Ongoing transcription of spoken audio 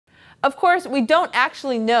Of course, we don't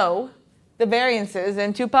actually know the variances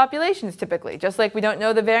in two populations typically. Just like we don't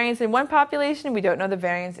know the variance in one population, we don't know the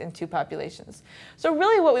variance in two populations. So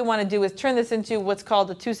really what we want to do is turn this into what's called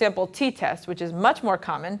a two-sample t-test, which is much more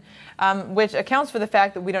common, which accounts for the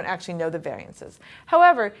fact that we don't actually know the variances.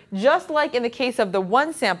 However, just like in the case of the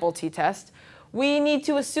one-sample t-test, we need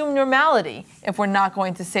to assume normality if we're not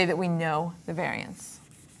going to say that we know the variance.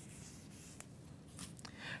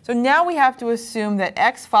 So now we have to assume that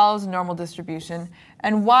x follows a normal distribution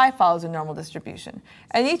and y follows a normal distribution.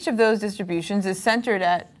 And each of those distributions is centered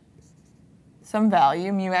at some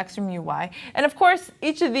value, mu x or mu y. And of course,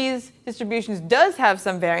 each of these distributions does have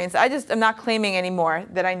some variance. I just am not claiming anymore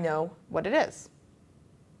that I know what it is.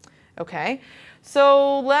 OK,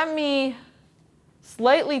 so let me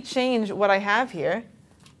slightly change what I have here.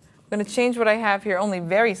 I'm going to change what I have here only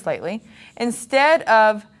very slightly. Instead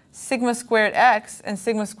of sigma squared x and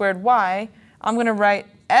sigma squared y, I'm going to write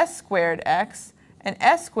s squared x and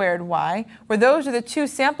s squared y, where those are the two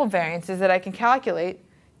sample variances that I can calculate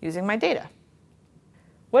using my data.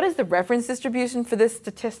 What is the reference distribution for this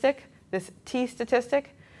statistic, this t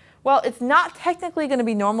statistic? Well, it's not technically going to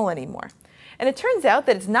be normal anymore. And it turns out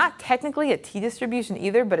that it's not technically a t distribution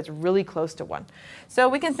either, but it's really close to one. So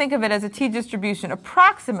we can think of it as a t distribution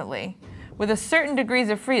approximately with a certain degrees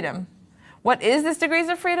of freedom. What is this degrees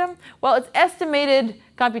of freedom? Well, it's estimated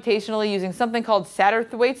computationally using something called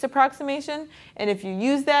Satterthwaite's approximation. And if you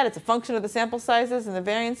use that, it's a function of the sample sizes and the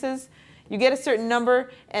variances. You get a certain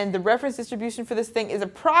number, and the reference distribution for this thing is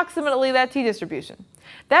approximately that t distribution.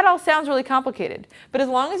 That all sounds really complicated. But as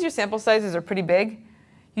long as your sample sizes are pretty big,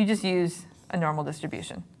 you just use a normal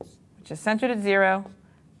distribution, which is centered at 0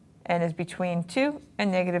 and is between 2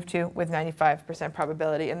 and -2 with 95%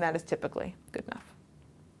 probability. And that is typically good enough.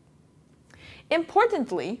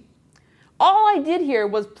 Importantly, all I did here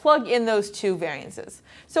was plug in those two variances.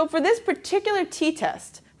 So for this particular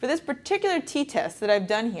t-test, that I've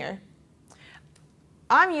done here,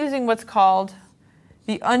 I'm using what's called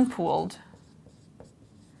the unpooled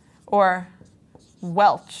or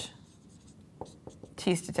Welch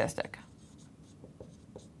t-statistic.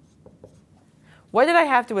 What did I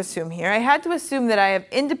have to assume here? I had to assume that I have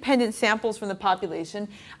independent samples from the population.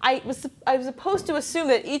 I was supposed to assume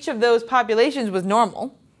that each of those populations was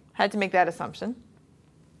normal. I had to make that assumption.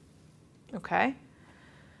 OK.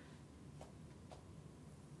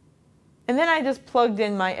 And then I just plugged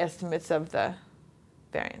in my estimates of the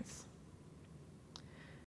variance.